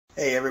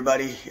Hey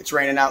everybody, it's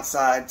raining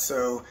outside,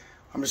 so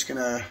I'm just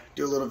gonna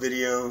do a little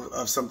video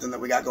of something that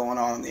we got going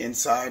on the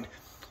inside.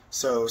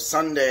 So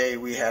Sunday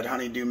we had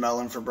honeydew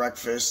melon for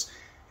breakfast,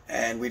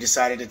 and we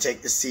decided to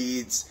take the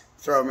seeds,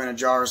 throw them in a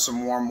jar of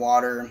some warm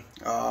water,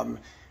 and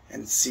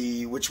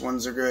see which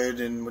ones are good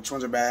and which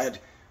ones are bad.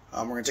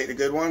 We're gonna take the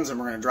good ones and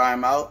we're gonna dry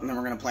them out, and then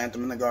we're gonna plant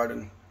them in the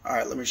garden.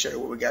 Alright, let me show you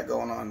what we got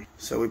going on.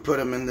 So we put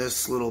them in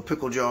this little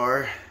pickle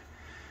jar,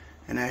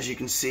 and as you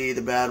can see,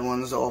 the bad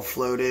ones all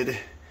floated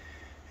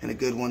and the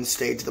good ones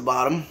stayed to the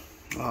bottom.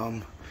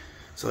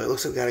 So it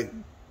looks like we got a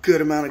good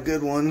amount of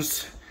good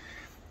ones.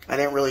 I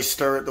didn't really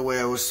stir it the way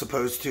I was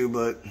supposed to,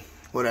 but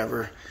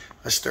whatever.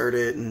 I stirred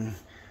it and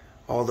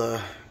all the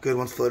good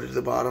ones floated to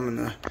the bottom and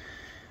the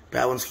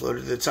bad ones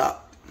floated to the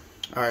top.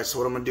 Alright, so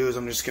what I'm going to do is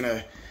I'm just going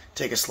to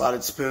take a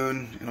slotted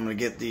spoon and I'm going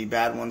to get the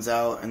bad ones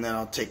out, and then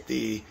I'll take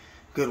the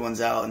good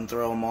ones out and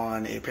throw them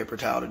on a paper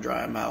towel to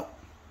dry them out.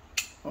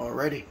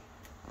 Alrighty.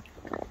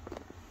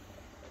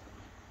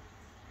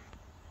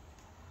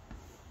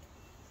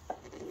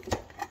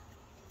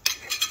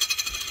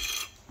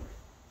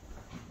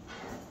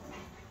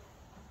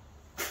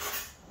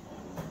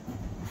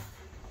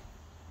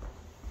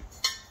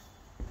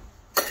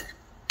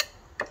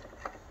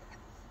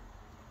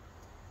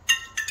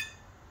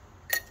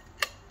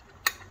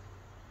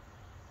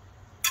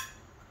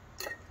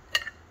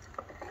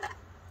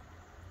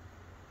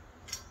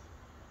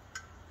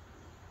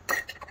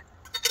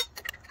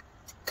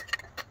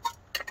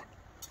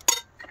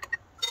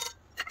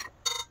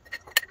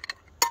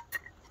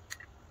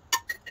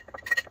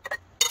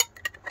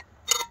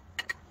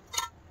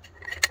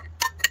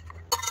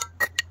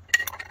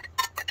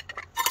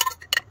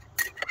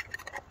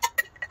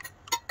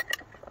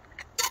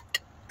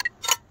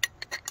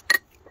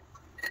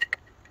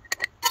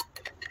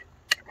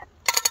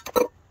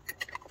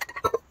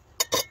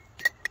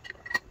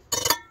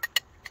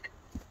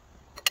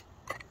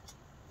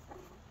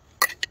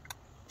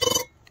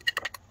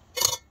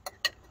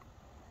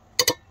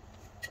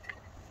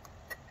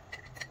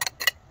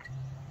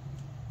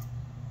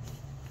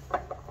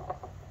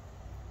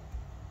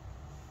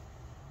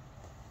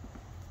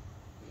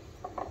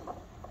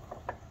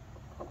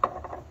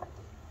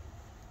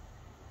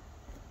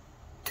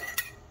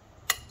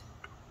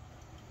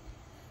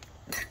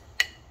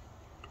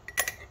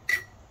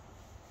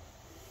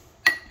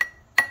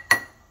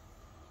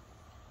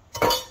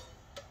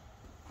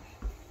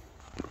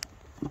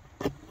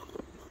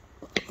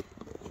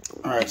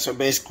 Alright, so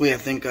basically I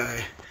think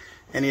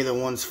any of the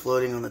ones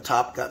floating on the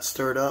top got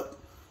stirred up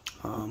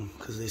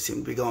because they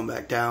seem to be going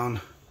back down.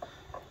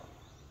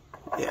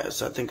 Yeah,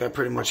 so I think I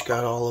pretty much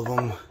got all of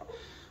them.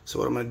 So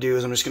what I'm going to do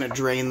is I'm just going to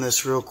drain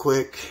this real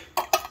quick.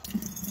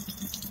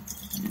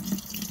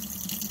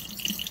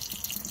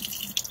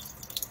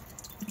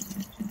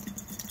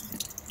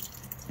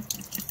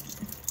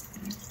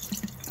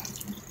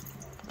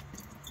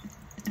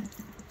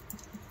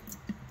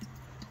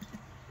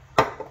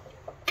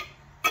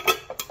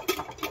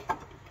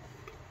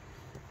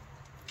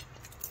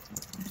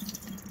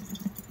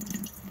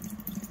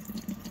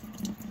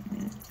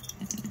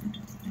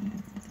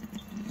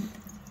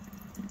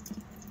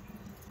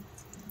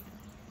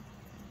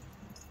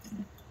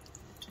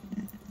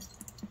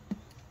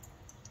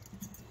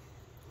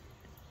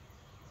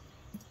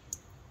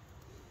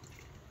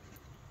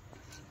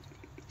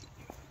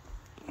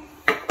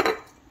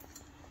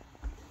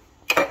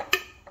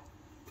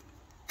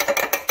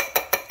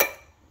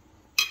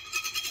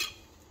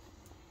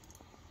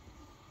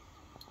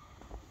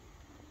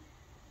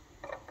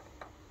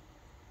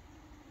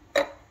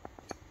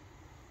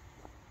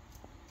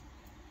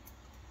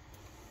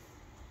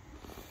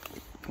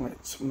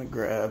 Alright, so I'm going to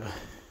grab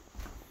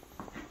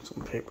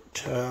some paper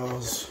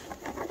towels.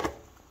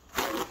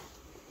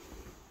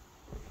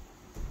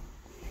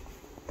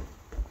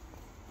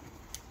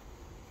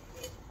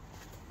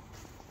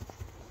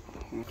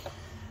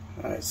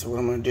 Alright, so what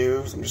I'm going to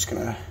do is I'm just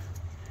going to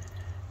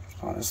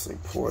honestly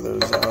pour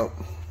those out.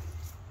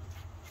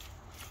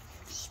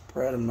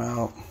 Spread them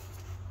out.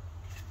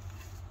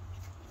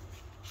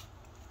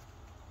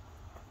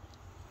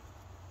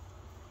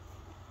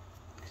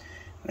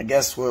 I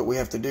guess what we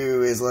have to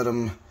do is let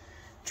them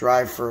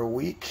dry for a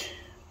week.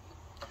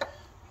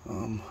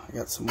 I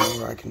got some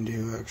more I can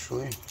do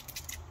actually.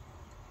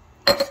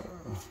 So,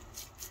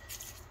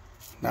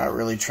 not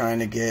really trying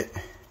to get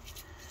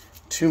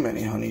too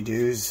many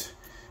honeydews.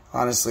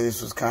 Honestly,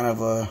 this was kind of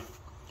a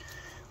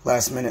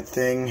last minute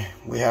thing.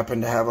 We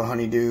happened to have a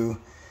honeydew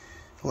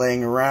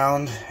laying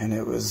around and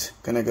it was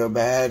gonna go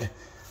bad,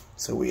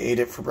 so we ate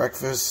it for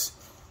breakfast.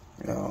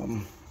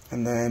 And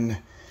then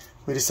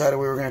we decided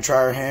we were going to try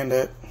our hand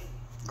at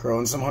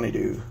growing some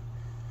honeydew.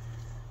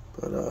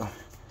 But,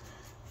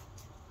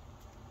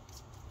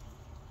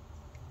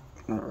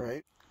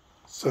 alright.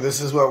 So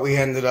this is what we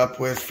ended up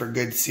with for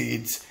good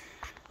seeds.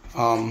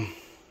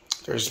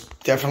 There's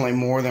definitely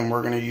more than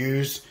we're going to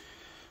use.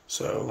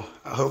 So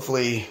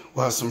hopefully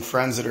we'll have some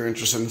friends that are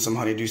interested in some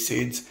honeydew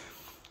seeds.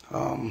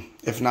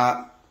 If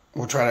not,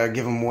 we'll try to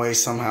give them away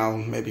somehow,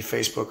 maybe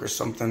Facebook or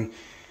something.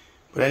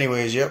 But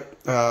anyways, yep,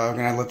 I'm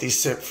going to let these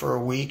sit for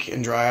a week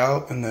and dry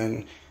out, and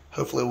then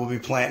hopefully we'll be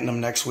planting them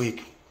next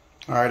week.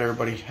 All right,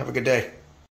 everybody, have a good day.